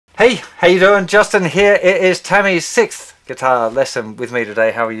Hey, how you doing? Justin here. It is Tammy's 6th guitar lesson with me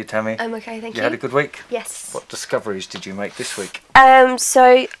today. How are you, Tammy? I'm okay, thank you. You had a good week? Yes. What discoveries did you make this week?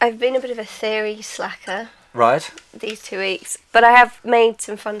 So I've been a bit of a theory slacker Right. these 2 weeks, but I have made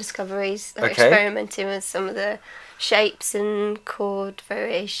some fun discoveries, like Okay. experimenting with some of the shapes and chord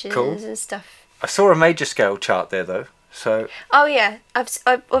variations and stuff. I saw a major scale chart there though, so... Oh yeah, I've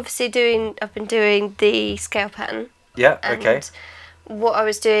been doing the scale pattern. Yeah, And okay. what I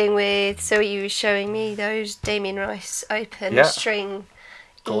was doing with, so you were showing me those Damien Rice open string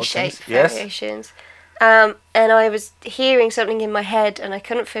Chord E-shape things, yes. variations. And I was hearing something in my head and I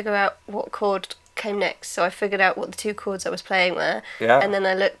couldn't figure out what chord came next, so I figured out what the two chords I was playing were. Yeah. And then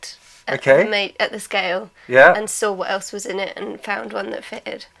I looked at, at the scale and saw what else was in it and found one that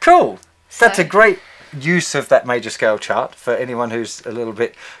fitted. Cool! That's So- a great use of that major scale chart for anyone who's a little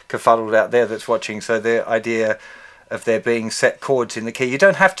bit kerfuddled out there that's watching. So the idea of there being set chords in the key, you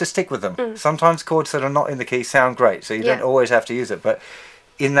don't have to stick with them. Sometimes chords that are not in the key sound great, so you don't always have to use it. But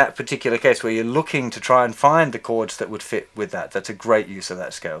in that particular case where you're looking to try and find the chords that would fit with that, that's a great use of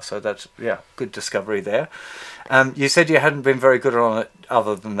that scale. So that's, yeah, good discovery there. You said you hadn't been very good on it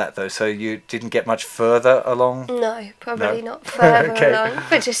other than that though, so you didn't get much further along? No, probably not further Okay. along,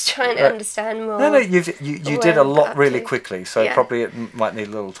 but just trying to understand more. No, you did a lot really quickly, so Yeah. probably it might need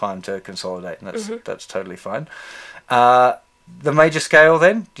a little time to consolidate, and that's totally fine. The major scale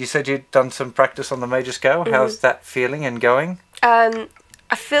then, you said you'd done some practice on the major scale. How's that feeling and going?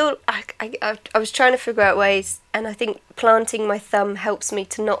 I feel I was trying to figure out ways, and I think planting my thumb helps me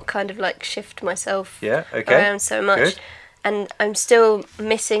to not kind of like shift myself around so much. Good. And I'm still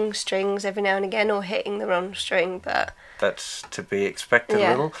missing strings every now and again, or hitting the wrong string, but That's to be expected a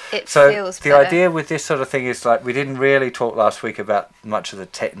little. it So feels the better. idea with this sort of thing is, like, we didn't really talk last week about much of the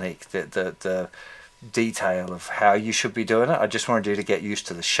technique, the detail of how you should be doing it. I just wanted you to get used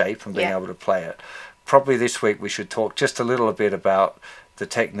to the shape and being able to play it. Probably this week we should talk just a little bit about the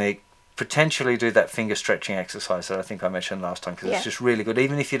technique, potentially do that finger stretching exercise that I think I mentioned last time, because it's just really good.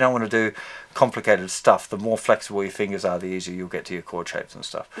 Even if you don't want to do complicated stuff, the more flexible your fingers are, the easier you'll get to your chord shapes and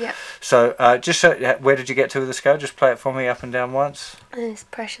stuff. Yeah. So just show, where did you get to with the scale? Just play it for me up and down once. It's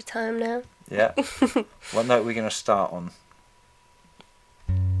pressure time now. Yeah. What note are we going to start on?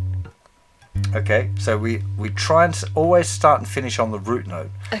 Okay, so we try and always start and finish on the root note.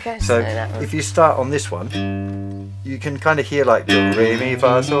 Okay, So that one. if you start on this one, you can kind of hear like do, re, mi,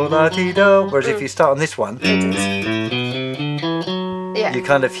 fa, sol, la, ti, do. Whereas if you start on this one, you're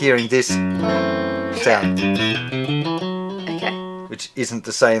kind of hearing this sound, Okay. which isn't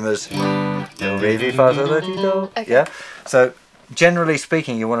the same as do, re, mi, fa, sol, la, ti, do. Okay. Yeah. So generally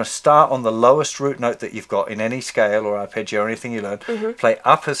speaking, you want to start on the lowest root note that you've got in any scale or arpeggio or anything you learn. Play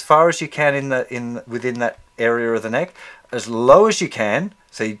up as far as you can within that area of the neck, as low as you can.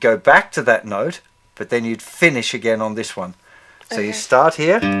 So you'd go back to that note, but then you'd finish again on this one. So you start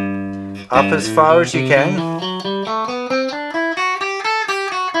here, up as far as you can,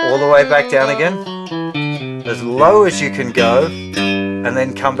 all the way back down again, as low as you can go, and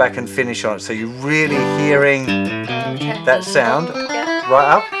then come back and finish on it. So you're really hearing that sound right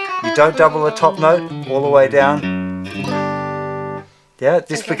up. You don't double the top note all the way down. Yeah,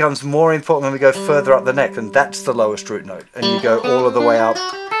 this becomes more important when we go further up the neck, and that's the lowest root note. And you go all of the way up,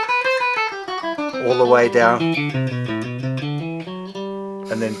 all the way down,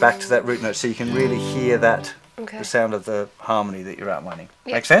 and then back to that root note, so you can really hear that, the sound of the harmony that you're outlining.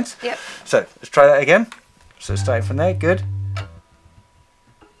 Make sense? Yep. So let's try that again. So starting from there, good.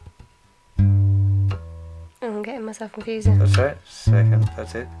 I'm getting myself confusing. That's right. Second,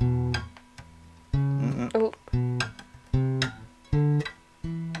 that's it. Oh.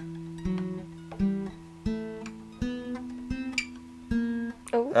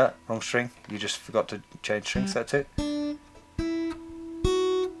 Wrong string. You just forgot to change strings. That's it.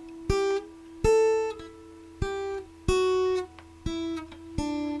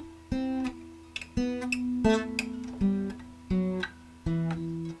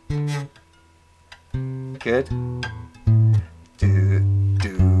 Good. Do,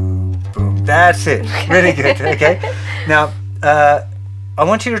 do, boom. That's it. Really good. Okay. Now, I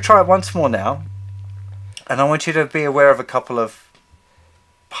want you to try it once more now, and I want you to be aware of a couple of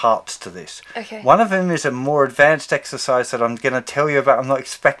parts to this. Okay. One of them is a more advanced exercise that I'm going to tell you about. I'm not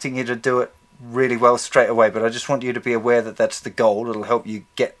expecting you to do it really well straight away, but I just want you to be aware that that's the goal. It'll help you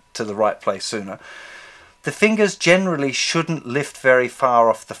get to the right place sooner. The fingers generally shouldn't lift very far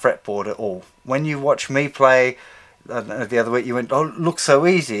off the fretboard at all. When you watch me play, I don't know, the other week you went, oh, it looks so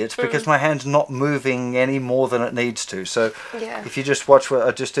easy. It's because my hand's not moving any more than it needs to. So if you just watch,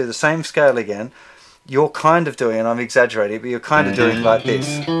 I just do the same scale again. you're kind of doing, and I'm exaggerating, but you're kind of doing like this.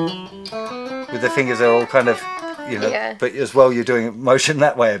 With the fingers, they're all kind of, you know, but as well you're doing motion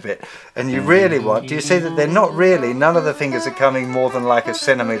that way a bit. And you really want, do you see that they're not really, none of the fingers are coming more than like a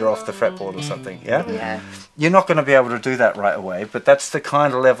centimetre off the fretboard or something, yeah? Yeah. You're not going to be able to do that right away, but that's the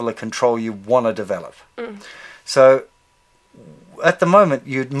kind of level of control you want to develop. So at the moment,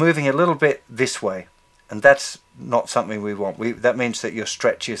 you're moving a little bit this way, and that's not something we want. That means that your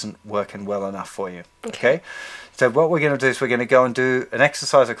stretch isn't working well enough for you, okay? So what we're going to do is we're going to go and do an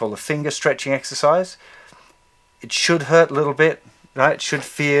exercise I call a finger stretching exercise. It should hurt a little bit, right? It should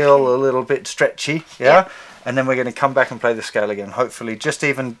feel a little bit stretchy, yeah? And then we're going to come back and play the scale again. Hopefully, just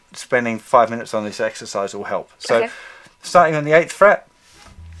even spending 5 minutes on this exercise will help. So starting on the 8th fret,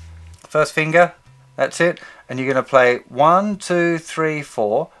 first finger, that's it. And you're going to play 1, 2, 3,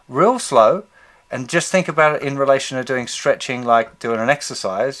 4, real slow. And just think about it in relation to doing stretching like doing an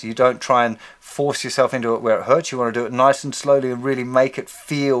exercise. You don't try and force yourself into it where it hurts. You want to do it nice and slowly and really make it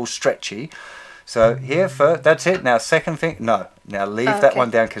feel stretchy. So here first, that's it. Now second finger, no. Now leave that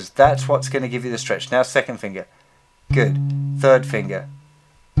one down because that's what's going to give you the stretch. Now second finger, good. Third finger,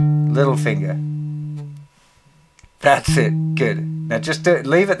 little finger. That's it, good. Now just do it,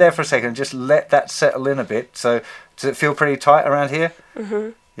 leave it there for a second. Just let that settle in a bit. So does it feel pretty tight around here?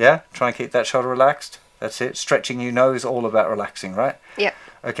 Yeah, try and keep that shoulder relaxed. That's it. Stretching, you know, is all about relaxing, right? Yeah.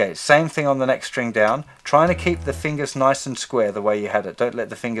 Okay, same thing on the next string down. Trying to keep the fingers nice and square the way you had it. Don't let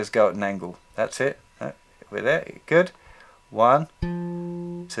the fingers go at an angle. That's it. We're there. Good.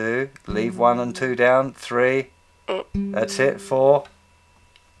 1, 2. Leave 1 and 2 down. 3. That's it. 4.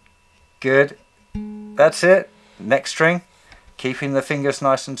 Good. That's it. Next string. Keeping the fingers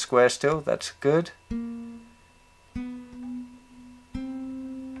nice and square still. That's good.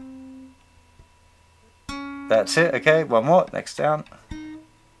 That's it. Okay, one more. Next down.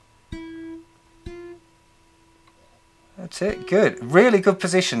 That's it. Good. Really good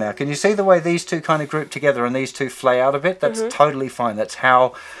position now. Can you see the way these two kind of group together and these two flay out a bit? That's totally fine. That's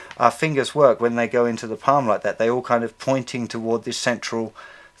how our fingers work when they go into the palm like that. They all kind of pointing toward this central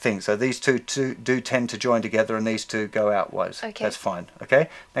thing. So these two do tend to join together and these two go outwards. Okay. That's fine. Okay.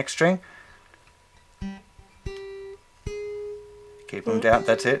 Next string. Keep them down.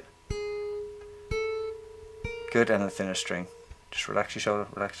 That's it. Good, and a thinner string. Just relax your shoulder,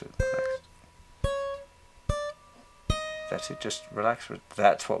 relax it, relax. That's it, just relax.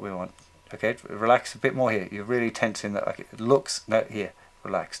 That's what we want. Okay, relax a bit more here. You're really tensing that. It looks, no, here,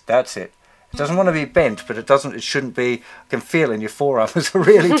 relax. That's it. It doesn't want to be bent, but it doesn't. It shouldn't be. I can feel in your forearms are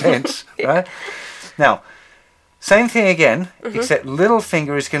really tense, right? Now, same thing again, except little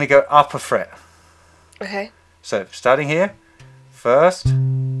finger is going to go up a fret. Okay. So starting here, first,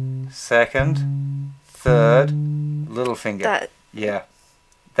 second, third, little finger. Yeah.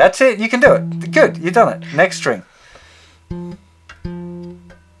 That's it. You can do it. Good. You've done it. Next string.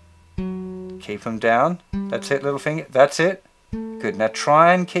 Keep them down. That's it, little finger. That's it. Good. Now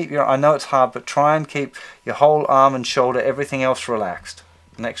try and keep your, I know it's hard, but try and keep your whole arm and shoulder, everything else relaxed.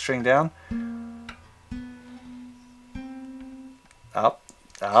 Next string down. Up.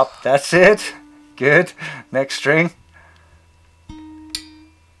 Up. That's it. Good. Next string.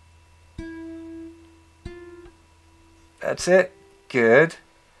 That's it. Good.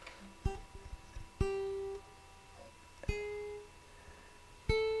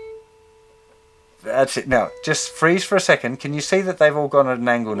 That's it. Now, just freeze for a second. Can you see that they've all gone at an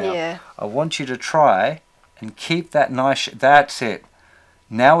angle now? Yeah. I want you to try and keep that nice... That's it.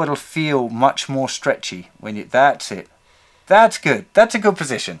 Now it'll feel much more stretchy when you... That's it. That's good. That's a good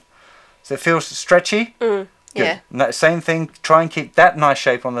position. So it feels stretchy? Good. Yeah. And that same thing, try and keep that nice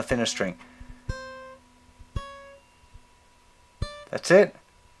shape on the thinner string. That's it.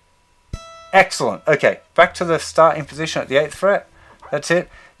 Excellent. Okay, back to the starting position at the 8th fret. That's it.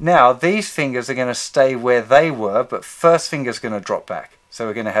 Now, these fingers are going to stay where they were, but first finger's going to drop back. So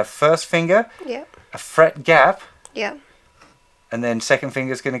we're going to have first finger, a fret gap, and then second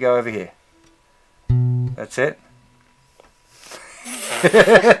finger's going to go over here. That's it.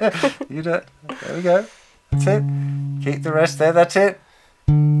 You do it. There we go. That's it. Keep the rest there. That's it.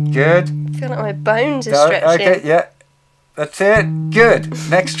 Good. I feel like my bones are stretching. Okay, yeah. That's it. Good.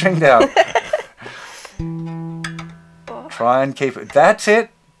 Next string down. Try and keep it. That's it.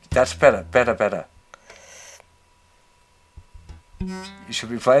 That's better. Better, better. You should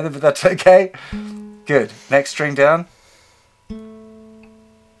be playing them, but that's okay. Good. Next string down.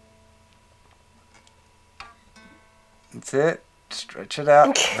 That's it. Stretch it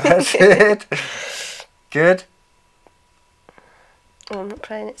out. That's it. Good. Oh, I'm not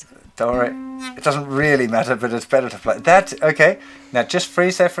playing it. Don't worry. It doesn't really matter, but it's better to play. That, okay. Now just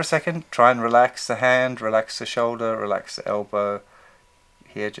freeze there for a second. Try and relax the hand, relax the shoulder, relax the elbow.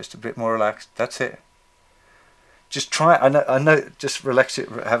 Here, just a bit more relaxed. That's it. Just try. I know. Just relax it.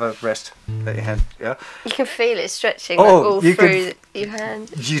 Have a rest. Let your hand. Yeah. You can feel it stretching all through your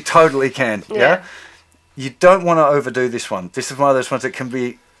hand. You totally can. Yeah. You don't want to overdo this one. This is one of those ones that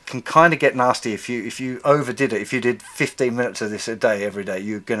can kind of get nasty if you overdid it. If you did 15 minutes of this a day every day,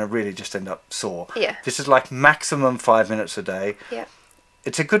 you're going to really just end up sore. Yeah. This is like maximum 5 minutes a day. Yeah.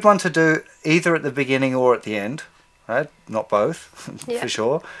 It's a good one to do either at the beginning or at the end. Right? Not both, for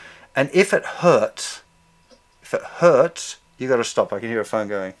sure. And if it hurts, you got to stop. I can hear a phone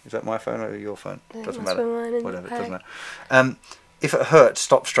going. Is that my phone or your phone? Doesn't matter. Whatever, it doesn't matter. If it hurts,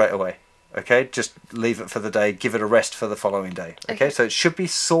 stop straight away. Okay, just leave it for the day. Give it a rest for the following day. Okay, so it should be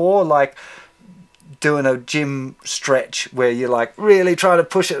sore, like doing a gym stretch where you're like really trying to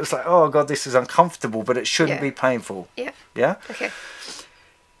push it. It's like, oh god, this is uncomfortable, but it shouldn't be painful. Yeah. Yeah. Okay.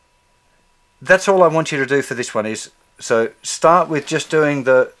 That's all I want you to do for this one is, so start with just doing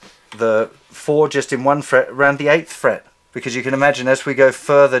the 4 just in 1 fret around the 8th fret, because you can imagine as we go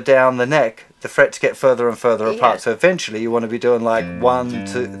further down the neck, the frets get further and further apart. So eventually you want to be doing like 1,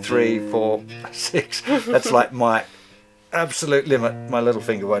 2, 3, 4, 6. That's like my absolute limit. My little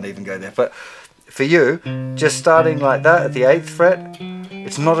finger won't even go there. But for you, just starting like that at the 8th fret,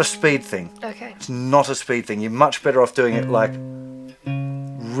 it's not a speed thing. Okay. It's not a speed thing. You're much better off doing it like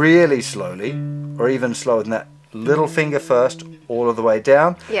really slowly, or even slower than that. Little finger first, all of the way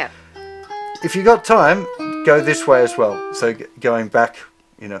down. Yeah. If you got time, go this way as well. So going back,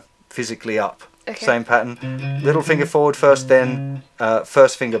 you know, physically up. Okay. Same pattern. Little finger forward first, then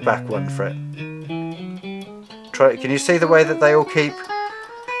first finger back 1 fret. Try. Can you see the way that they all keep?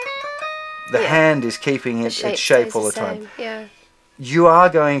 The hand is keeping its shape all the time. Yeah. You are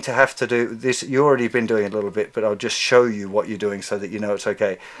going to have to do this. You've already been doing it a little bit, but I'll just show you what you're doing so that you know it's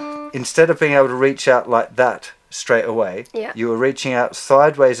okay. Instead of being able to reach out like that straight away, you are reaching out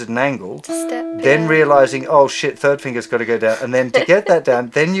sideways at an angle, then realizing, oh shit, third finger's got to go down, and then to get that down,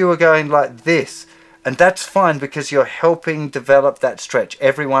 then you are going like this, and that's fine because you're helping develop that stretch.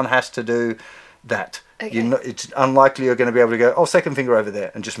 Everyone has to do that. Okay. It's unlikely you're going to be able to go, oh, second finger over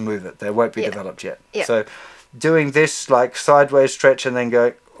there, and just move it. They won't be developed yet. So doing this like sideways stretch and then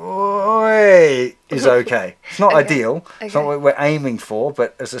go, oi, is okay. It's not ideal. It's not what we're aiming for,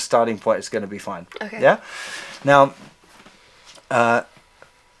 but as a starting point, it's going to be fine. Yeah. Now,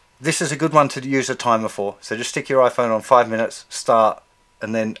 this is a good one to use a timer for. So just stick your iPhone on 5 minutes, start,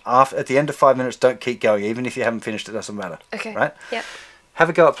 and then at the end of 5 minutes, don't keep going. Even if you haven't finished, it doesn't matter. Okay. Right? Yeah. Have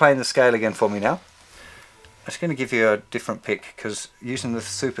a go at playing the scale again for me now. I'm just going to give you a different pick because using the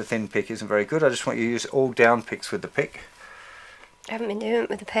super thin pick isn't very good. I just want you to use all down picks with the pick. I haven't been doing it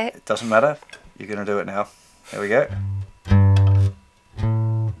with the pick. It doesn't matter. You're going to do it now. There we go.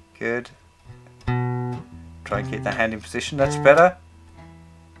 Good. Try and keep the hand in position. That's better.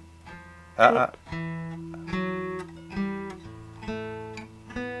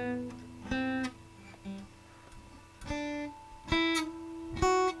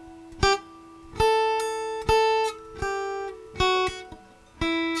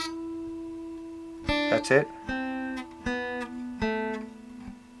 That's it.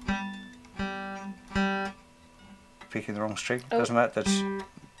 Picking the wrong string. Doesn't matter.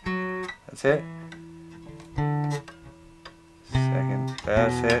 That's it. Second.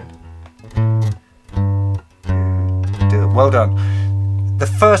 That's it. Well done. The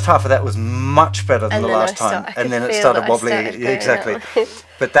first half of that was much better than the last time, and then it started wobbling. Exactly.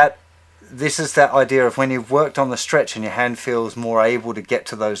 But this is that idea of when you've worked on the stretch and your hand feels more able to get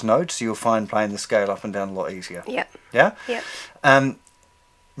to those notes, you'll find playing the scale up and down a lot easier. Yeah. Yeah? Yeah.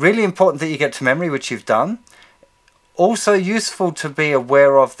 Really important that you get to memory, which you've done. Also useful to be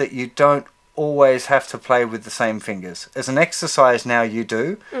aware of that you don't always have to play with the same fingers. As an exercise now you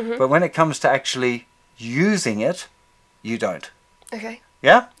do, but when it comes to actually using it, you don't. Okay.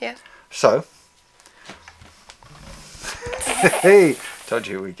 Yeah? Yeah. So, hey, told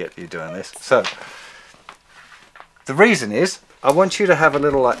you we'd get you doing this. So, the reason is, I want you to have a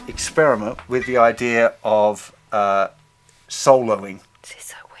little experiment with the idea of soloing. This is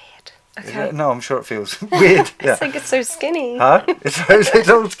so weird. Okay. No, I'm sure it feels weird. I think it's so skinny. Huh? It's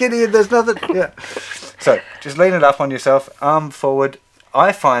all skinny and there's nothing. Yeah. So, just lean it up on yourself, arm forward.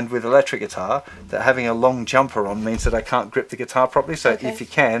 I find with electric guitar that having a long jumper on means that I can't grip the guitar properly. So if you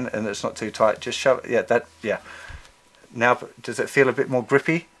can, and it's not too tight, just shove it. Yeah, Now, does it feel a bit more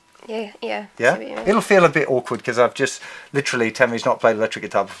grippy? Yeah. Yeah? It'll feel a bit awkward because I've just, literally, Tammy's not played electric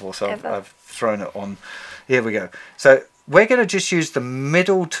guitar before, so I've thrown it on. Here we go. So we're going to just use the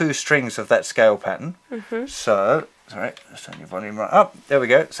middle 2 strings of that scale pattern. So, sorry, let's turn your volume right up. There we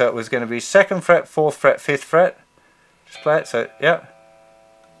go. So it was going to be 2nd fret, 4th fret, 5th fret. Just play it. So, yeah.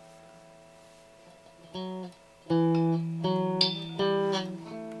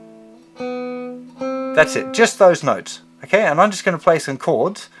 That's it. Just those notes. Okay, and I'm just going to play some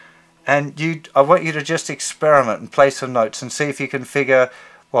chords, and I want you to just experiment and play some notes and see if you can figure,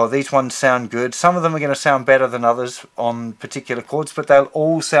 well, these ones sound good. Some of them are going to sound better than others on particular chords, but they'll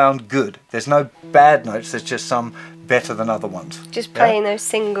all sound good. There's no bad notes, there's just some better than other ones. Just playing those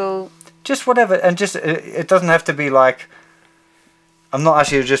single... Just whatever, and just, it doesn't have to be like, I'm not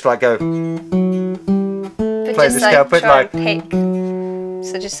asking you to just like go... But play just the scale, but like pick.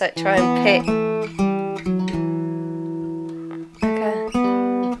 So just like try and pick.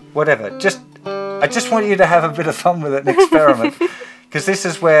 Whatever, I just want you to have a bit of fun with it and experiment, because this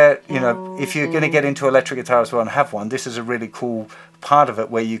is where, you know, if you're going to get into electric guitar as well and have one, this is a really cool part of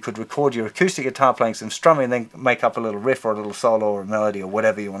it where you could record your acoustic guitar playing some strumming and then make up a little riff or a little solo or a melody or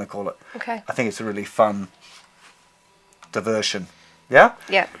whatever you want to call it. Okay. I think it's a really fun diversion. Yeah?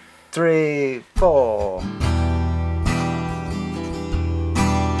 Yeah. 3, 4.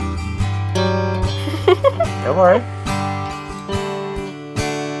 Don't worry.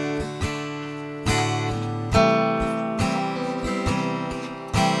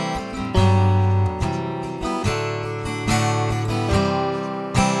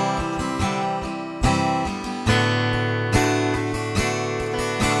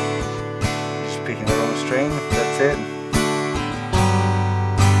 That's it.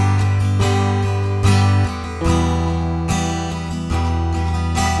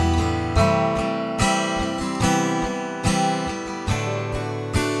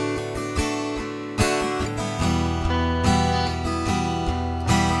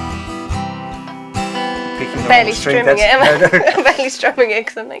 Barely strumming it. I'm barely strumming it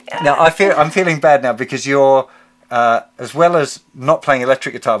because I'm like. Ah. Now I'm feeling bad now because you're. As well as not playing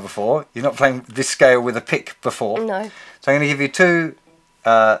electric guitar before, you're not playing this scale with a pick before. No. So I'm going to give you 2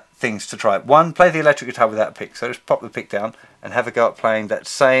 things to try. One, play the electric guitar without a pick. So just pop the pick down and have a go at playing that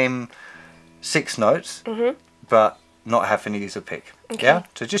same 6 notes, but not having to use a pick. Okay. Yeah.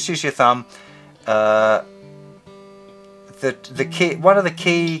 So just use your thumb. The key, one of the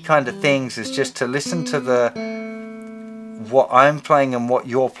key kind of things is just to listen to what I'm playing and what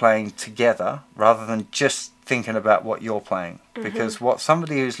you're playing together, rather than just thinking about what you're playing, because what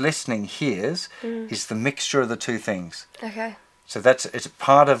somebody who's listening hears is the mixture of the 2 things. Okay. So it's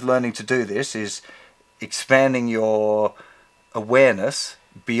part of learning to do this, is expanding your awareness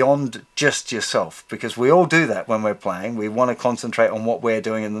beyond just yourself, because we all do that when we're playing. We want to concentrate on what we're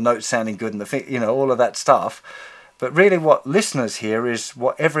doing and the notes sounding good and the all of that stuff. But really what listeners hear is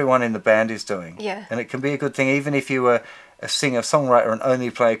what everyone in the band is doing. Yeah. And it can be a good thing even if you were a singer-songwriter and only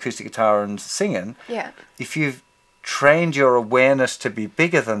play acoustic guitar and singing. Yeah. If you've trained your awareness to be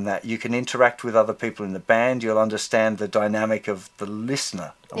bigger than that, you can interact with other people in the band. You'll understand the dynamic of the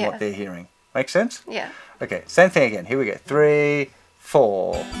listener and what they're hearing. Make sense? Yeah. Okay, same thing again. Here we go. 3,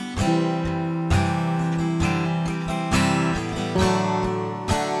 4.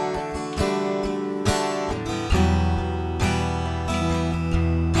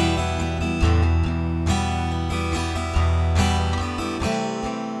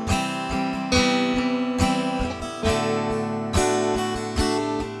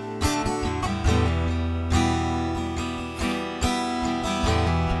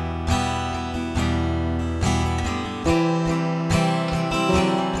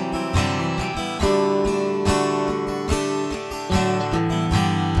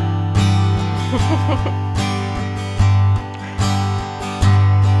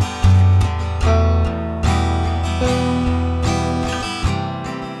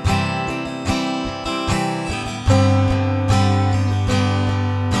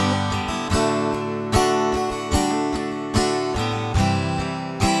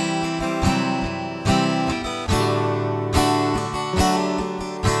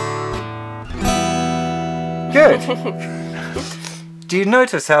 Good. Do you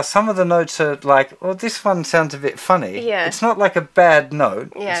notice how some of the notes are like, well, this one sounds a bit funny. Yeah. It's not like a bad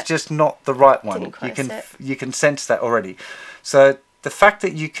note. Yeah. It's just not the right one. You can sense that already. So the fact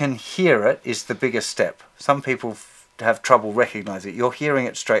that you can hear it is the biggest step. Some people have trouble recognizing it. You're hearing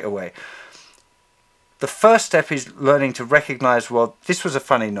it straight away. The first step is learning to recognize, well, this was a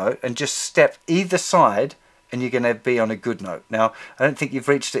funny note, and just step either side and you're going to be on a good note. Now, I don't think you've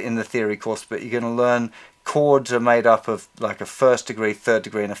reached it in the theory course, but you're going to learn chords are made up of like a 1st degree, 3rd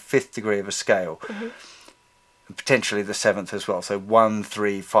degree and a 5th degree of a scale. Potentially the 7th as well. So 1,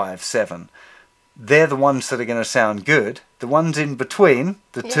 3, 5, 7. they're the ones that are going to sound good. The ones in between,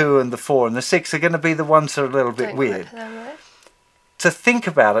 the 2 and the 4 and the 6, are going to be the ones that are a little bit weird. To think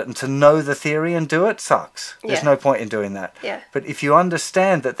about it and to know the theory and do it sucks. There's no point in doing that. But if you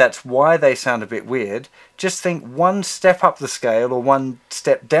understand that that's why they sound a bit weird, just think one step up the scale or one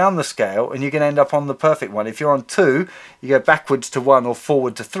step down the scale and you can end up on the perfect one. If you're on 2, you go backwards to 1 or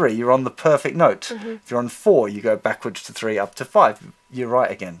forward to 3, you're on the perfect note. If you're on 4, you go backwards to 3 up to 5. You're right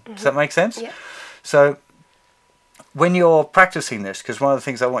again. Does that make sense? So when you're practicing this, because one of the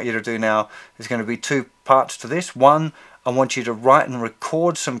things I want you to do now is going to be 2 parts to this. One, I want you to write and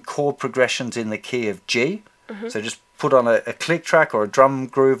record some chord progressions in the key of G. So just put on a click track or a drum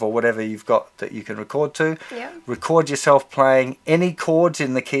groove or whatever you've got that you can record to. Record yourself playing any chords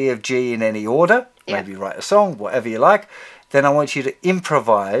in the key of G in any order. Maybe write a song, whatever you like. Then I want you to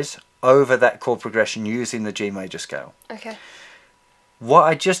improvise over that chord progression using the G major scale. What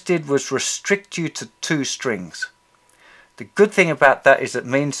I just did was restrict you to 2 strings. The good thing about that is it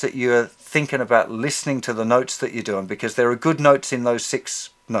means that you're thinking about listening to the notes that you're doing, because there are good notes in those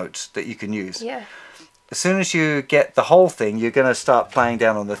 6 notes that you can use. As soon as you get the whole thing, you're going to start playing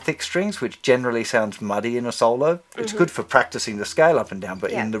down on the thick strings, which generally sounds muddy in a solo. It's good for practicing the scale up and down,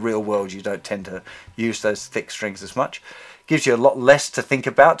 but in the real world you don't tend to use those thick strings as much. Gives you a lot less to think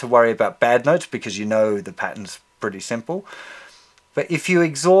about, to worry about bad notes, because you know the pattern's pretty simple. But if you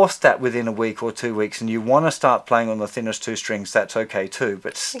exhaust that within a week or 2 weeks and you want to start playing on the thinnest 2 strings, that's okay too.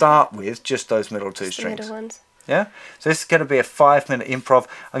 But start with just those middle 2 strings. The middle ones. Yeah? So this is going to be a 5-minute improv.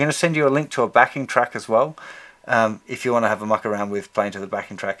 I'm going to send you a link to a backing track as well. If you want to have a muck around with playing to the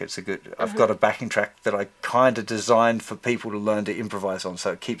backing track, it's a good... I've got a backing track that I kind of designed for people to learn to improvise on,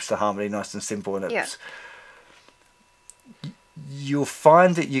 so it keeps the harmony nice and simple. And it's... You'll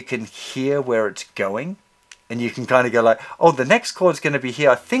find that you can hear where it's going. And you can kind of go like, oh, the next chord's going to be here.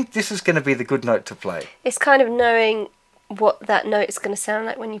 I think this is going to be the good note to play. It's kind of knowing what that note is going to sound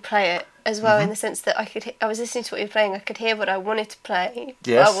like when you play it as well, in the sense that I was listening to what you were playing. I could hear what I wanted to play,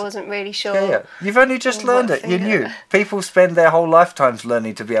 but I wasn't really sure. You've only just learned it. You knew. People spend their whole lifetimes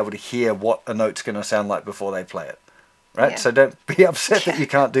learning to be able to hear what a note's going to sound like before they play it. Right? So don't be upset that you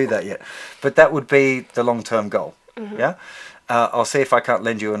can't do that yet. But that would be the long-term goal. Yeah? I'll see if I can't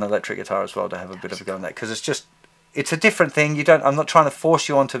lend you an electric guitar as well to have a bit of a go on that, because it's a different thing. I'm not trying to force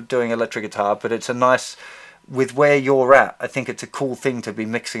you onto doing electric guitar, but it's a nice, with where you're at, I think it's a cool thing to be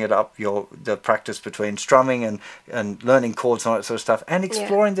mixing it up, the practice between strumming and learning chords and all that sort of stuff, and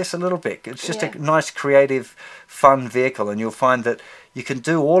exploring this a little bit. It's just a nice, creative, fun vehicle, and you'll find that you can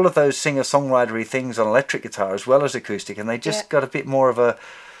do all of those singer-songwritery things on electric guitar as well as acoustic, and they just got a bit more of a,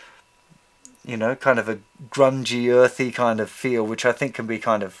 you know, kind of a grungy, earthy kind of feel, which I think can be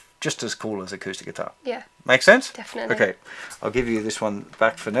kind of just as cool as acoustic guitar. Make sense? Definitely. Okay, I'll give you this one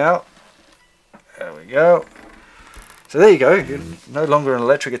back for now. There we go. So there you go. You're no longer an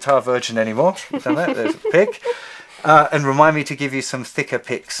electric guitar virgin anymore. You've done that. There's a pick. And remind me to give you some thicker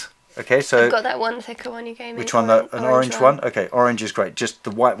picks. Okay, so I've got that one thicker one you gave me. Which one? An orange one? Okay, orange is great. Just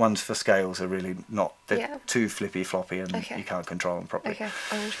the white ones for scales are really not. They're too flippy floppy, and you can't control them properly. Okay,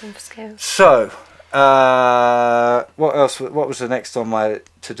 orange one for scales. So, what else? What was the next on my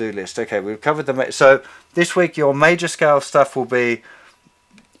to-do list? Okay, we've covered the. So this week your major scale stuff will be.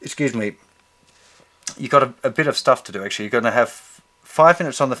 Excuse me. You got a bit of stuff to do actually. You're going to have 5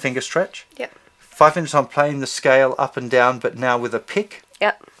 minutes on the finger stretch. 5 minutes on playing the scale up and down, but now with a pick.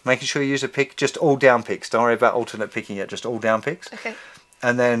 Making sure you use a pick, just all down picks. Don't worry about alternate picking yet, just all down picks. Okay.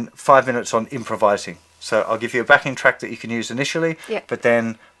 And then 5 minutes on improvising. So I'll give you a backing track that you can use initially, but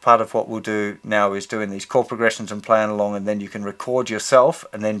then part of what we'll do now is doing these chord progressions and playing along, and then you can record yourself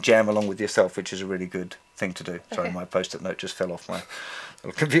and then jam along with yourself, which is a really good thing to do. Sorry, my post-it note just fell off my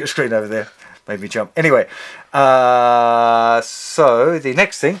little computer screen over there. Made me jump. Anyway, so the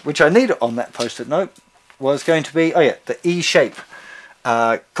next thing, which I need on that post-it note, was going to be, the E shape.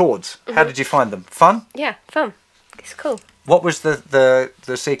 Chords. How did you find them? Fun? Yeah, fun. It's cool. What was the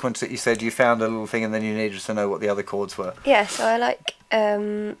sequence that you said you found a little thing and then you needed to know what the other chords were? Yeah, so I like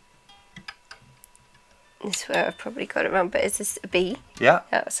this is where I've probably got it wrong, but it's this a B. Yeah.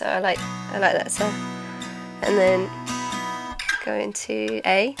 So I like that song. And then go into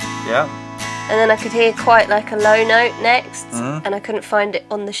A. Yeah. And then I could hear quite like a low note next, and I couldn't find it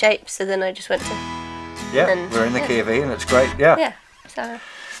on the shape, so then I just went to. Yeah, we're in the key of E, and it's great. Yeah. Yeah. So.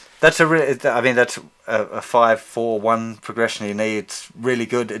 That's a really. I mean, that's a 5-4-1 progression you need. It's really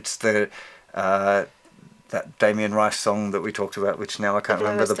good. It's the that Damien Rice song that we talked about, which now I can't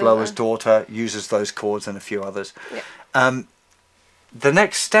remember. The Blower's Daughter uses those chords and a few others. Yeah. The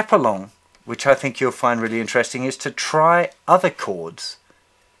next step along, which I think you'll find really interesting, is to try other chords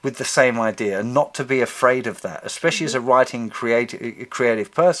with the same idea, and not to be afraid of that, especially as a writing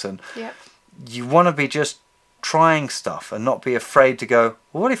creative person. Yeah. You want to be just trying stuff and not be afraid to go,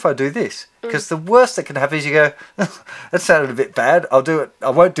 well, what if I do this? Because the worst that can happen is you go, that sounded a bit bad, I'll do it, I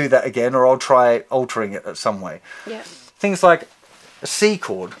won't do that again, or I'll try altering it some way. Yeah. Things like a C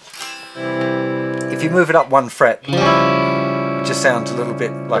chord, if you move it up 1 fret, it just sounds a little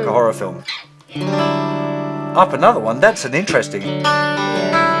bit like a horror film. Up another one, that's an interesting.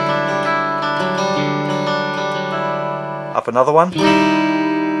 Up another one,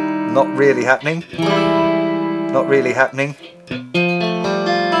 not really happening. Not really happening.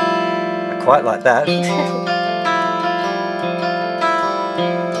 I quite like that.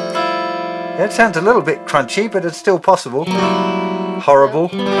 Yeah, it sounds a little bit crunchy, but it's still possible. Horrible.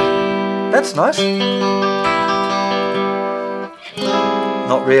 That's nice.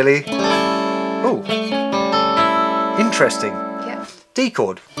 Not really. Ooh. Interesting. Yeah. D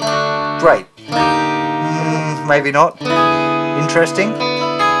chord. Great. Maybe not. Interesting.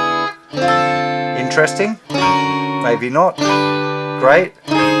 Interesting. Maybe not. Great.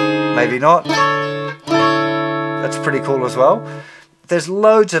 Maybe not. That's pretty cool as well. There's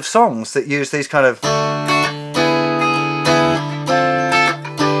loads of songs that use these kind of...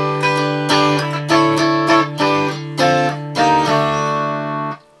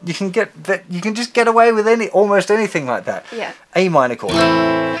 You can get that. You can just get away with almost anything like that. Yeah. A minor chord.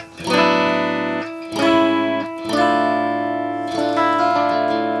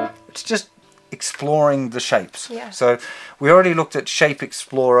 It's just exploring the shapes. Yeah. So we already looked at Shape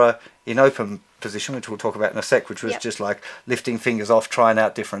Explorer in open position, which we'll talk about in a sec, which was just like lifting fingers off, trying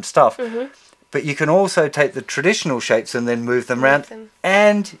out different stuff. But you can also take the traditional shapes and then move them around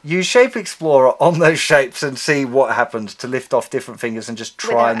and use Shape Explorer on those shapes and see what happens to lift off different fingers and just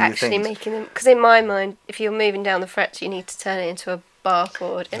try new things. Actually making them, because in my mind, if you're moving down the frets, you need to turn it into a bar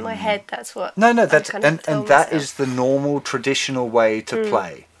chord. In my head, that's what. No, that's and that is the normal traditional way to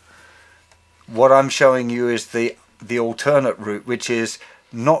play. What I'm showing you is the alternate route, which is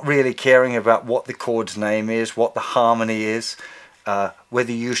not really caring about what the chord's name is, what the harmony is,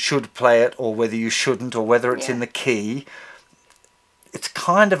 whether you should play it or whether you shouldn't, or whether it's in the key. It's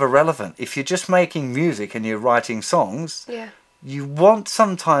kind of irrelevant. If you're just making music and you're writing songs, you want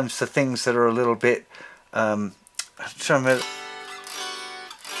sometimes the things that are a little bit... There's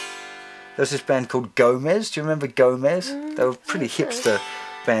this band called Gomez. Do you remember Gomez? They were a pretty hipster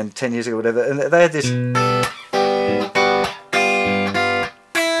band 10 years ago, whatever, and they had this...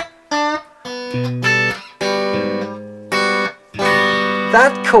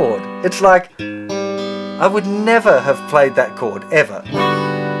 That chord, it's like, I would never have played that chord, ever.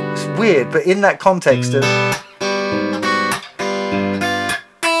 It's weird, but in that context of...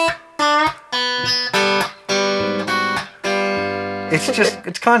 It's just,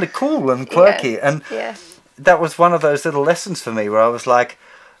 it's kind of cool and quirky, and that was one of those little lessons for me where I was like,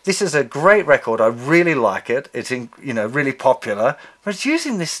 this is a great record, I really like it, it's really popular, but it's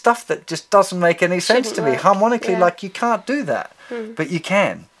using this stuff that just doesn't make any sense to me. Harmonically, like, you can't do that, but you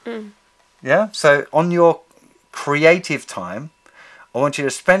can. Yeah, so on your creative time, I want you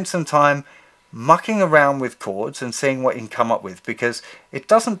to spend some time mucking around with chords and seeing what you can come up with, because it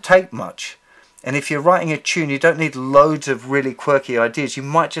doesn't take much. And if you're writing a tune, you don't need loads of really quirky ideas. You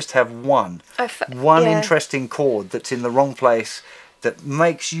might just have one interesting chord that's in the wrong place that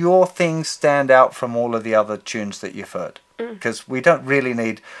makes your thing stand out from all of the other tunes that you've heard. Because we don't really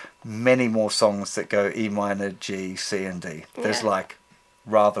need many more songs that go E minor, G, C and D. There's like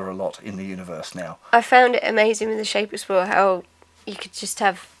rather a lot in the universe now. I found it amazing with the Shape Explorer how you could just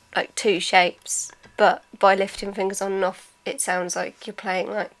have like 2 shapes, but by lifting fingers on and off, it sounds like you're playing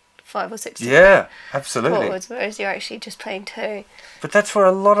like 5 or 6 absolutely chords, whereas you're actually just playing 2. But that's where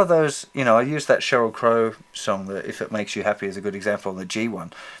a lot of those, I use that Sheryl Crow song, that If It Makes You Happy, is a good example on the G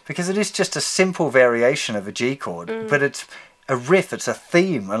one, because it is just a simple variation of a G chord, but it's a riff, it's a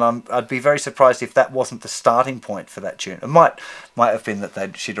theme, and I'd be very surprised if that wasn't the starting point for that tune. It might have been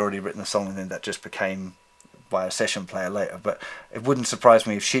that she'd already written the song and then that just became by a session player later, but it wouldn't surprise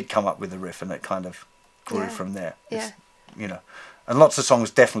me if she'd come up with a riff and it kind of grew from there. And lots of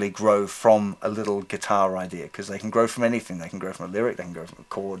songs definitely grow from a little guitar idea, because they can grow from anything. They can grow from a lyric, they can grow from a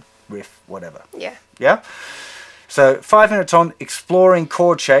chord, riff, whatever. Yeah? So 5 minutes on exploring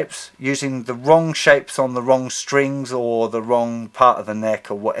chord shapes, using the wrong shapes on the wrong strings or the wrong part of the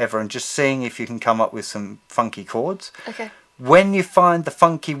neck or whatever, and just seeing if you can come up with some funky chords. When you find the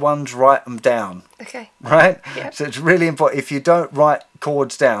funky ones, write them down. Right? So it's really important. If you don't write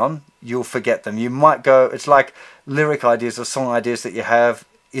chords down, you'll forget them. You might go, it's like lyric ideas or song ideas that you have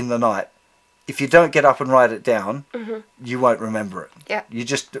in the night. if you don't get up and write it down, you won't remember it. Yeah.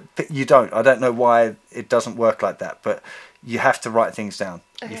 You don't. I don't know why it doesn't work like that, but you have to write things down.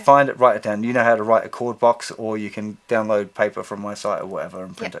 Okay. You find it, write it down. You know how to write a chord box, or you can download paper from my site or whatever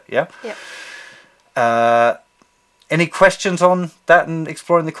and print it. Yeah? Yeah. Any questions on that and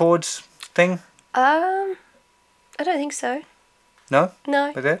exploring the chords thing? I don't think so. No?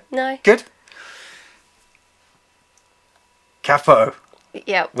 No. Okay. No. Good. Capo.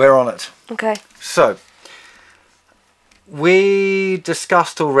 Yeah. We're on it. Okay. So, we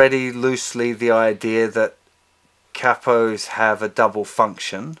discussed already loosely the idea that capos have a double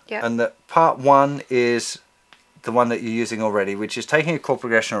function, and that part one is the one that you're using already, which is taking a chord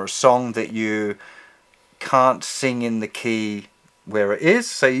progression or a song that you can't sing in the key where it is.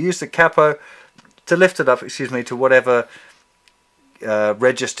 So you use the capo to lift it up, excuse me, to whatever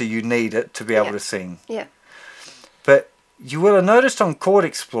register you need it to be able to sing. Yeah. But you will have noticed on Chord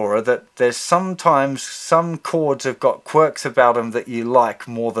Explorer that there's sometimes some chords have got quirks about them that you like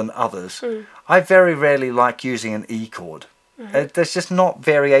more than others. I very rarely like using an E chord. There's just not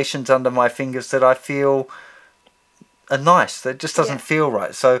variations under my fingers that I feel are nice. That just doesn't feel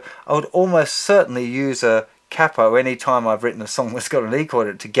right. So I would almost certainly use a capo any time I've written a song that's got an E chord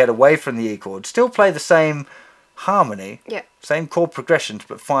in it to get away from the E chord. Still play the same harmony, same chord progressions,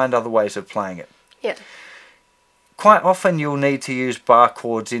 but find other ways of playing it. Yeah. Quite often you'll need to use bar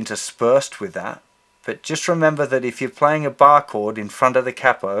chords interspersed with that, but just remember that if you're playing a bar chord in front of the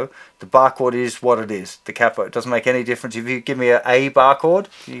capo, the bar chord is what it is. The capo, it doesn't make any difference. If you give me an A bar chord,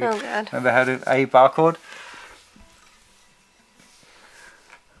 remember how to do A bar chord?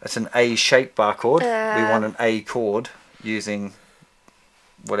 That's an A shape bar chord. We want an A chord using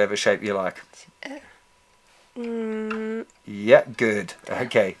whatever shape you like. Yeah, good.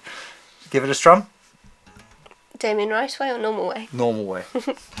 Okay. Give it a strum. Damien Rice way or normal way? Normal way.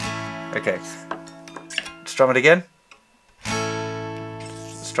 Okay. Strum it again.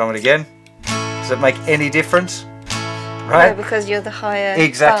 Strum it again. Does it make any difference? Right? No, because you're the higher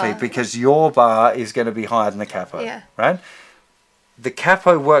Exactly, bar. because your bar is going to be higher than the capo. Yeah. Right? The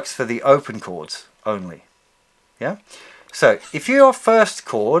capo works for the open chords only. Yeah? So, if your first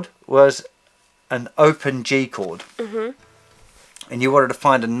chord was an open G chord, and you wanted to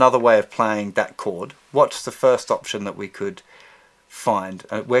find another way of playing that chord, what's the first option that we could find?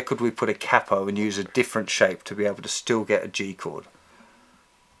 Where could we put a capo and use a different shape to be able to still get a G chord?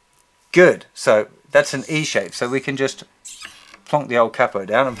 Good. So that's an E shape. So we can just plonk the old capo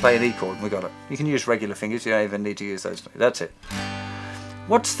down and play an E chord and we got it. You can use regular fingers. You don't even need to use those. That's it.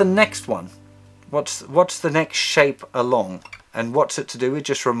 What's the next one? What's the next shape along? And what's it to do with?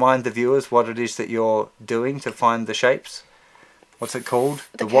 Just remind the viewers what it is that you're doing to find the shapes. What's it called?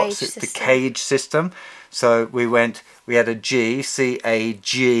 The cage system. So we had a G,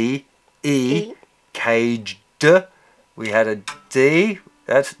 C-A-G-E, caged. We had a D,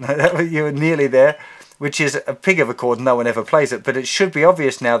 you were nearly there, which is a pig of a chord, no one ever plays it, but it should be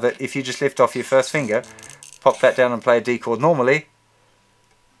obvious now that if you just lift off your first finger, pop that down and play a D chord normally,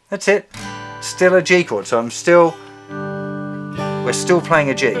 that's it. Still a G chord, so we're still playing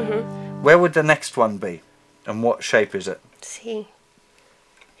a G. Where would the next one be? And what shape is it? C.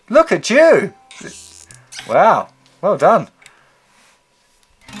 Look at you! Wow, well done.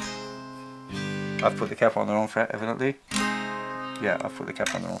 I've put the cap on the wrong fret, evidently. Yeah, I've put the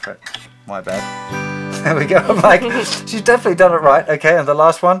cap on the wrong fret. My bad. There we go. I'm like, she's definitely done it right. Okay, and the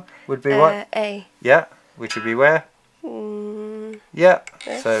last one would be what? A. Yeah, which would be where? Yeah,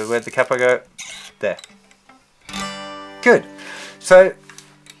 there. So where'd the capo go? There. Good. So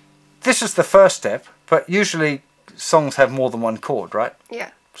this is the first step, but usually songs have more than one chord, right?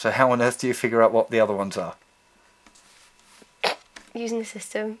 Yeah. So how on earth do you figure out what the other ones are? Using the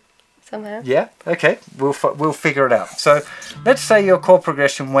system somehow. Yeah, okay, we'll figure it out. So let's say your chord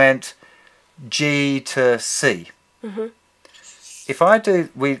progression went G to C. If I do,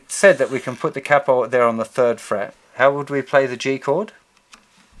 we said that we can put the capo there on the 3rd fret. How would we play the G chord?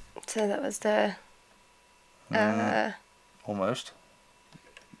 So that was the... Almost.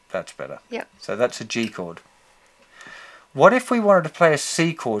 That's better. Yeah. So that's a G chord. What if we wanted to play a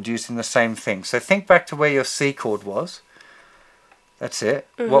C chord using the same thing? So think back to where your C chord was. That's it.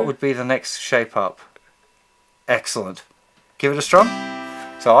 What would be the next shape up? Excellent. Give it a strum.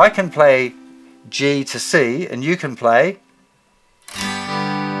 So I can play G to C and you can play...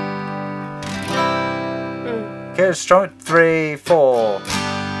 Okay, strum it. 3, 4...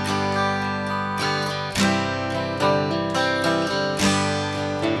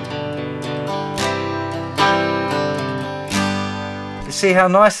 See how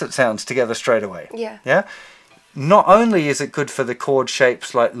nice it sounds together straight away. Yeah. Yeah. not only is it good for the chord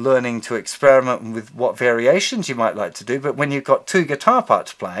shapes, like learning to experiment with what variations you might like to do, but when you've got two guitar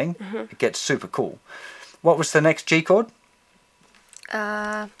parts playing, it gets super cool. What was the next G chord?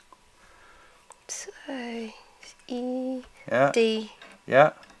 So E, yeah. D.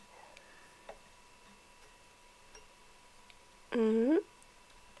 Yeah.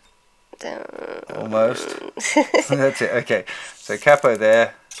 Almost. That's it. Okay. So capo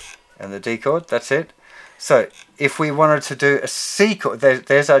there, and the D chord. That's it. So if we wanted to do a C chord,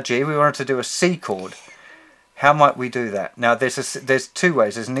 there's our G. We wanted to do a C chord. How might we do that? Now there's two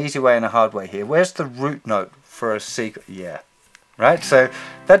ways. There's an easy way and a hard way here. Where's the root note for a C? Yeah. Right. So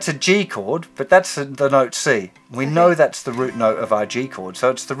that's a G chord, but that's the note C. We know that's the root note of our G chord, so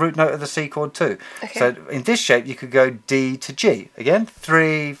it's the root note of the C chord too. Okay. So in this shape, you could go D to G again.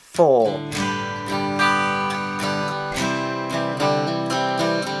 3, 4.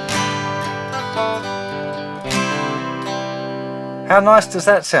 How nice does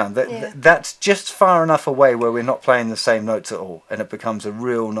that sound? That's just far enough away where we're not playing the same notes at all, and it becomes a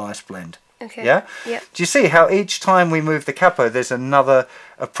real nice blend. Okay. Yeah? Yep. Do you see how each time we move the capo, there's another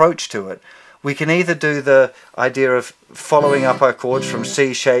approach to it? We can either do the idea of following up our chords from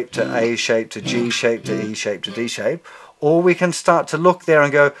C shape to A shape to G shape to E shape to D shape, or we can start to look there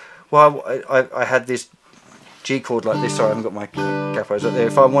and go, well, I had this G chord like this. Sorry, I haven't got my capos up there.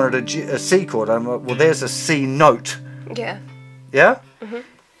 If I wanted a C chord, I'm like, well, there's a C note. Yeah. Yeah? Mm-hmm.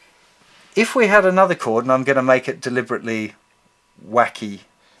 If we had another chord, and I'm going to make it deliberately wacky,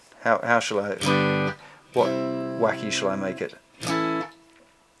 how shall I, what wacky shall I make it?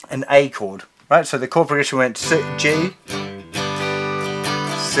 An A chord, right? So the chord progression went C, G,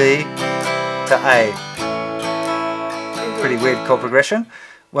 C to A. Pretty weird chord progression.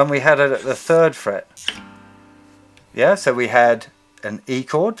 When we had it at the 3rd fret, yeah, so we had an E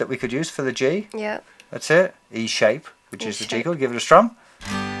chord that we could use for the G. Yeah. That's it. E shape, which is the G chord. Give it a strum.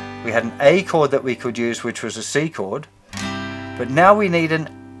 We had an A chord that we could use, which was a C chord. But now we need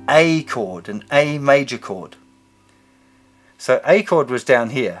an A chord, an A major chord. So A chord was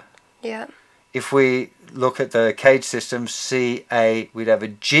down here. Yeah. If we look at the cage system, C, A, we'd have a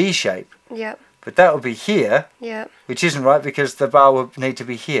G shape. Yeah. But that would be here. Yeah. Which isn't right because the bar would need to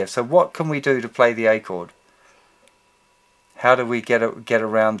be here. So what can we do to play the A chord? How do we get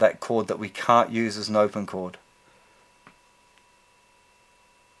around that chord that we can't use as an open chord?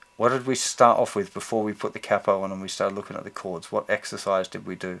 What did we start off with before we put the capo on and we started looking at the chords? What exercise did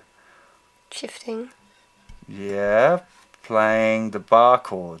we do? Shifting. Yeah, playing the bar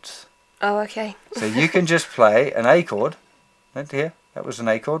chords. Oh, okay. So you can just play an A chord. Right here, that was an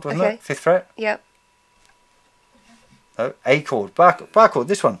A chord, wasn't it? 5th fret? Yep. No, A chord, bar chord,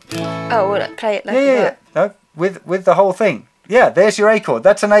 this one. Oh, well, play it like that. No, with the whole thing. Yeah, there's your A chord.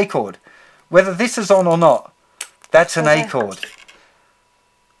 That's an A chord. Whether this is on or not, that's an A chord.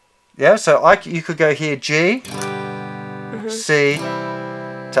 Yeah, so you could go here G, C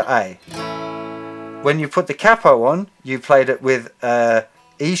to A. When you put the capo on, you played it with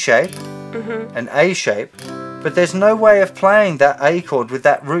E shape, an A shape, but there's no way of playing that A chord with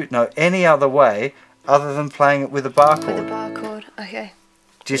that root note any other way other than playing it with a bar chord. With a bar chord, okay.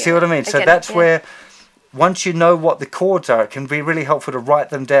 Do you see what I mean? So that's where, once you know what the chords are, it can be really helpful to write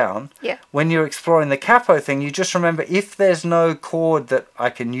them down. Yeah. When you're exploring the capo thing, you just remember if there's no chord that I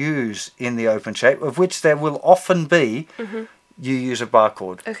can use in the open shape, of which there will often be, you use a bar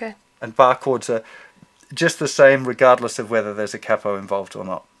chord. Okay. And bar chords are just the same regardless of whether there's a capo involved or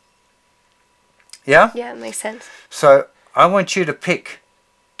not. Yeah? Yeah, it makes sense. So I want you to pick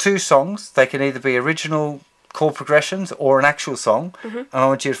 2 songs. They can either be original chord progressions or an actual song. And I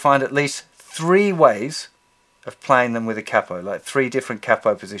want you to find at least 3 ways of playing them with a capo, like 3 different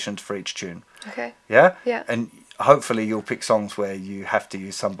capo positions for each tune. Okay. Yeah? Yeah. And hopefully you'll pick songs where you have to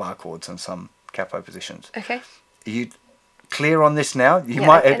use some bar chords and some capo positions. Okay. Are you clear on this now? You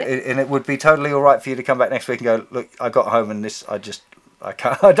might, and it would be totally all right for you to come back next week and go, look, I got home and this, I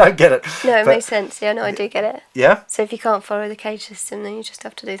can't, I don't get it. No, it makes sense. Yeah, no, I do get it. Yeah? So if you can't follow the cage system, then you just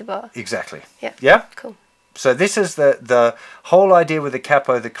have to do the bar. Exactly. Yeah. Yeah? Cool. So this is the whole idea with the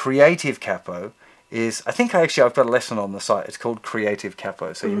capo, the creative capo, is, I think I've got a lesson on the site. It's called Creative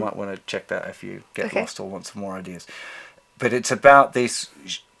Capo, so you might want to check that if you get lost or want some more ideas. But it's about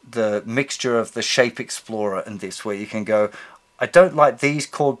the mixture of the Shape Explorer and this, where you can go, I don't like these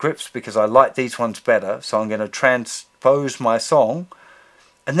chord grips because I like these ones better, so I'm going to transpose my song.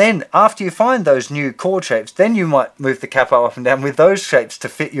 And then after you find those new chord shapes, then you might move the capo up and down with those shapes to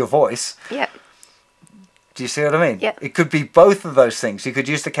fit your voice. Yeah. Do you see what I mean? Yeah. It could be both of those things. You could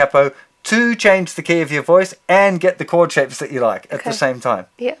use the capo to change the key of your voice and get the chord shapes that you like at the same time.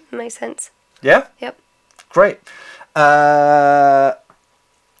 Yeah, makes sense. Yeah? Yep. Great.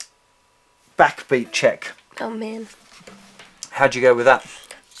 Backbeat check. Oh man. How'd you go with that?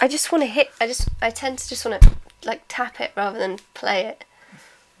 I just want to hit. I tend to just want to like tap it rather than play it.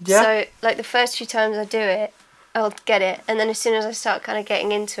 Yeah. So like the first few times I do it, I'll get it, and then as soon as I start kind of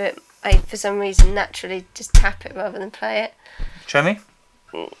getting into it, I for some reason naturally just tap it rather than play it. Show me.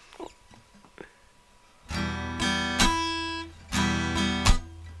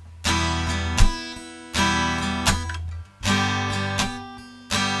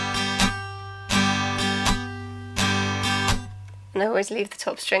 And I always leave the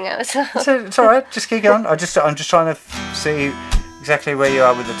top string out as well. It's all right. Just keep going. I'm just trying to see exactly where you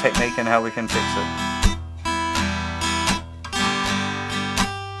are with the technique and how we can fix it.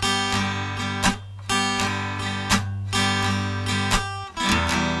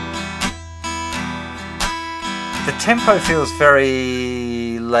 The tempo feels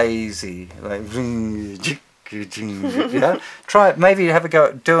very lazy, like yeah. Try it. Maybe have a go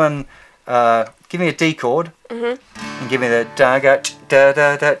at doing. Give me a D chord, and give me the da da da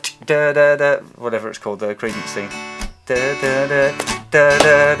da da da da da, whatever it's called, the credence thing. Da da da da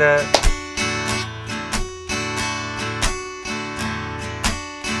da da.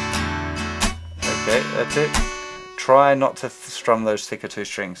 Okay, that's it. Try not to strum those thicker two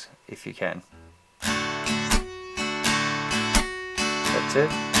strings if you can. That's it.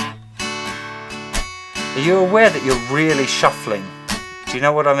 Are you aware that you're really shuffling? Do you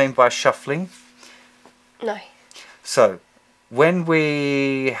know what I mean by shuffling? No. So, when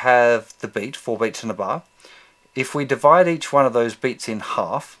we have the beat, 4 beats in a bar, if we divide each one of those beats in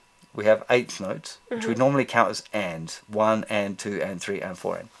half, we have 8 notes, which we normally count as ands. 1 and 2 and 3 and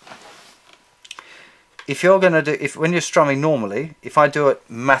 4 and. If you're going to do, when you're strumming normally, if I do it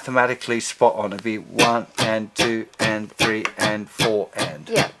mathematically spot on, it'd be 1 and 2 and 3 and 4 and.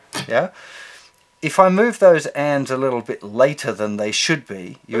 Yeah. Yeah? If I move those ands a little bit later than they should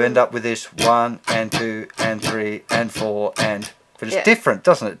be, you end up with this 1 and 2 and 3 and 4 and. But it's different,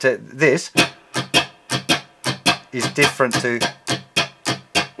 doesn't it? This is different to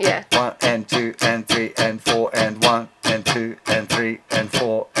 1 and 2 and 3 and 4 and 1 and 2 and 3 and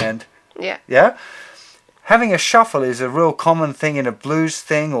 4 and. Yeah? Having a shuffle is a real common thing in a blues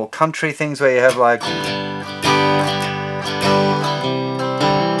thing or country things where you have like.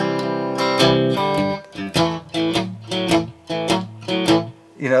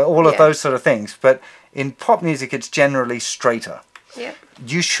 You know, all of those sort of things. But in pop music, it's generally straighter. Yeah.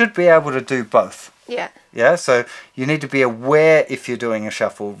 You should be able to do both. Yeah. Yeah, so you need to be aware if you're doing a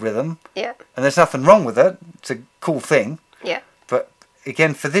shuffle rhythm. Yeah. And there's nothing wrong with it. It's a cool thing. Yeah. But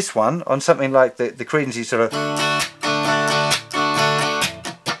again, for this one, on something like the Creedence, you sort of.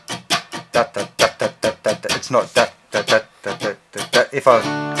 Da, da, da, da, da, da, da. It's not da, da, da, da, da, da, da. If I.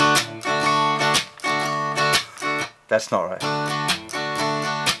 That's not right.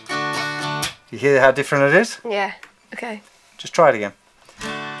 You hear how different it is? Yeah. Okay. Just try it again.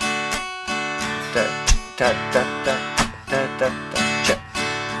 Da, da, da, da, da, da, da, check.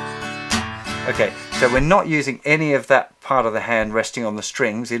 Okay, so we're not using any of that part of the hand resting on the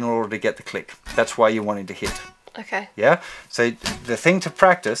strings in order to get the click. That's why you're wanting to hit. Okay. Yeah? So the thing to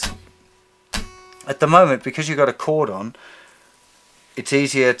practice, at the moment, because you've got a chord on, it's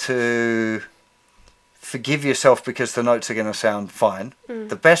easier to forgive yourself because the notes are going to sound fine.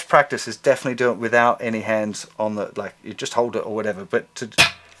 The best practice is definitely do it without any hands on the, like you just hold it or whatever, but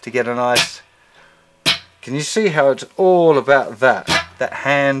to get a nice, can you see how it's all about that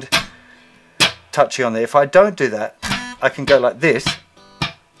hand touchy on there? If I don't do that, I can go like this,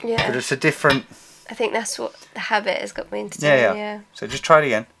 but it's a different. I think that's what the habit has got me into doing. Yeah. So just try it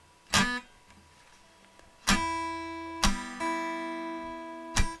again.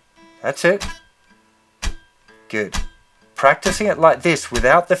 That's it. Good. Practicing it like this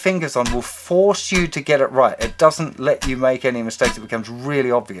without the fingers on will force you to get it right. It doesn't let you make any mistakes. It becomes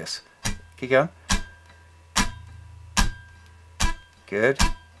really obvious. Keep going. Good.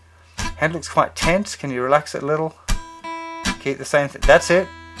 Hand looks quite tense. Can you relax it a little? Keep the same thing. That's it.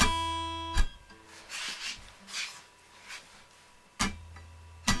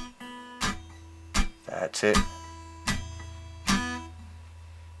 That's it.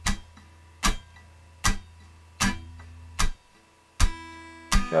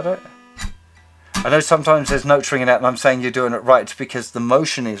 Got it? I know sometimes there's notes ringing out and I'm saying you're doing it right. It's because the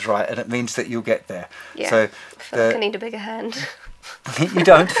motion is right and it means that you'll get there. Yeah. So I feel like I need a bigger hand. You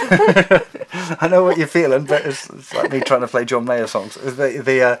don't. I know what you're feeling, but it's like me trying to play John Mayer songs.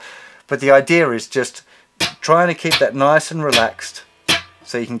 But the idea is just trying to keep that nice and relaxed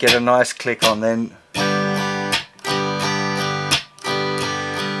so you can get a nice click on then.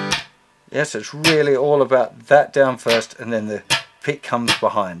 Yes, it's really all about that down first, and then the pick comes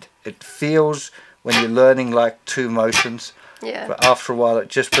behind. It feels when you're learning like two motions, but after a while it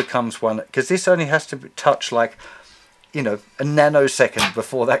just becomes one, because this only has to touch like, you know, a nanosecond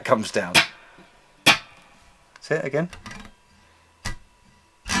before that comes down. See it again?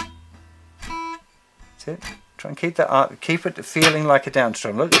 See it? Try and keep that, keep it feeling like a down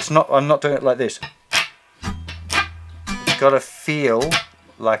strum. Look, it's not, I'm not doing it like this. It's got to feel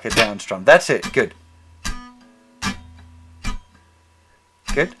like a down strum. That's it. Good.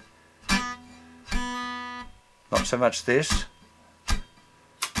 Good. Not so much this.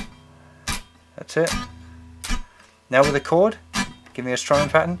 That's it. Now with a chord, give me a strumming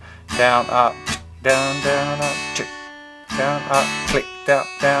pattern. Down, up, down, down, up, click. Down, up, click.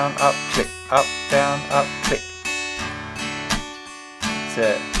 Down, up, click. Up, down, up, click. That's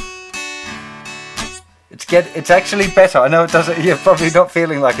it. It's actually better. I know it doesn't. You're probably not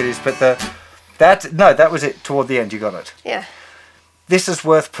feeling like it is, but that was it. Toward the end, you got it. Yeah. This is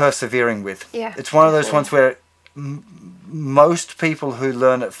worth persevering with. Yeah. It's one of those ones where most people who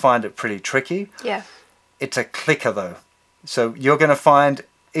learn it find it pretty tricky. Yeah. It's a clicker though, so you're going to find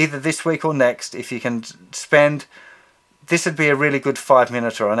either this week or next, if you can spend. This would be a really good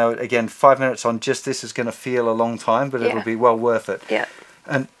 5-minute. I know, again, 5 minutes on just this is going to feel a long time, but it'll be well worth it. Yeah.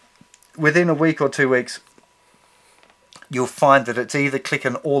 And within a week or 2 weeks, you'll find that it's either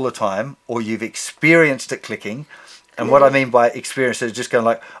clicking all the time or you've experienced it clicking. And what I mean by experience is just going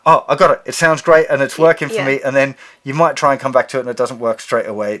like, oh, I got it. It sounds great and it's working for me. And then you might try and come back to it and it doesn't work straight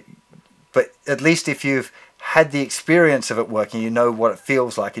away. But at least if you've had the experience of it working, you know what it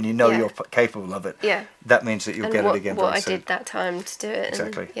feels like and you know you're capable of it. Yeah. That means that you'll get it again very soon. What I did that time to do it.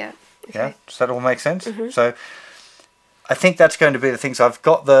 Exactly. And, yeah. Okay. Yeah. Does that all make sense? So I think that's going to be the things. I've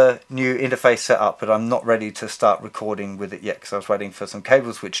got the new interface set up, but I'm not ready to start recording with it yet because I was waiting for some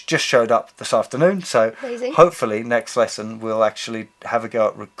cables which just showed up this afternoon. So hopefully next lesson we'll actually have a go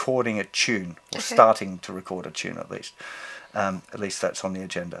at recording a tune, or starting to record a tune at least. At least that's on the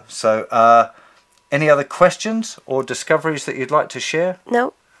agenda. So any other questions or discoveries that you'd like to share?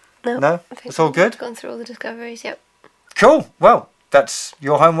 No. No? It's all good? I've gone through all the discoveries, yep. Cool. Well, that's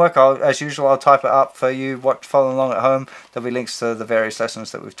your homework. As usual, I'll type it up for you. Following along at home. There'll be links to the various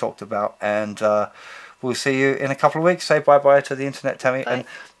lessons that we've talked about. And we'll see you in a couple of weeks. Say bye-bye to the internet, Tammy. Bye. And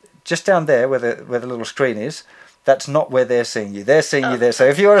just down there where the little screen is, that's not where they're seeing you. They're seeing you there. So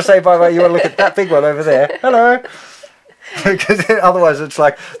if you want to say bye-bye, you want to look at that big one over there. Hello. Because otherwise it's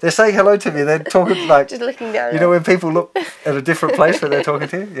like they're saying hello to me, they're talking like just looking down. You know when people look at a different place when they're talking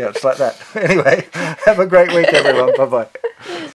to you? Yeah, it's like that. Anyway, have a great week everyone. Bye bye.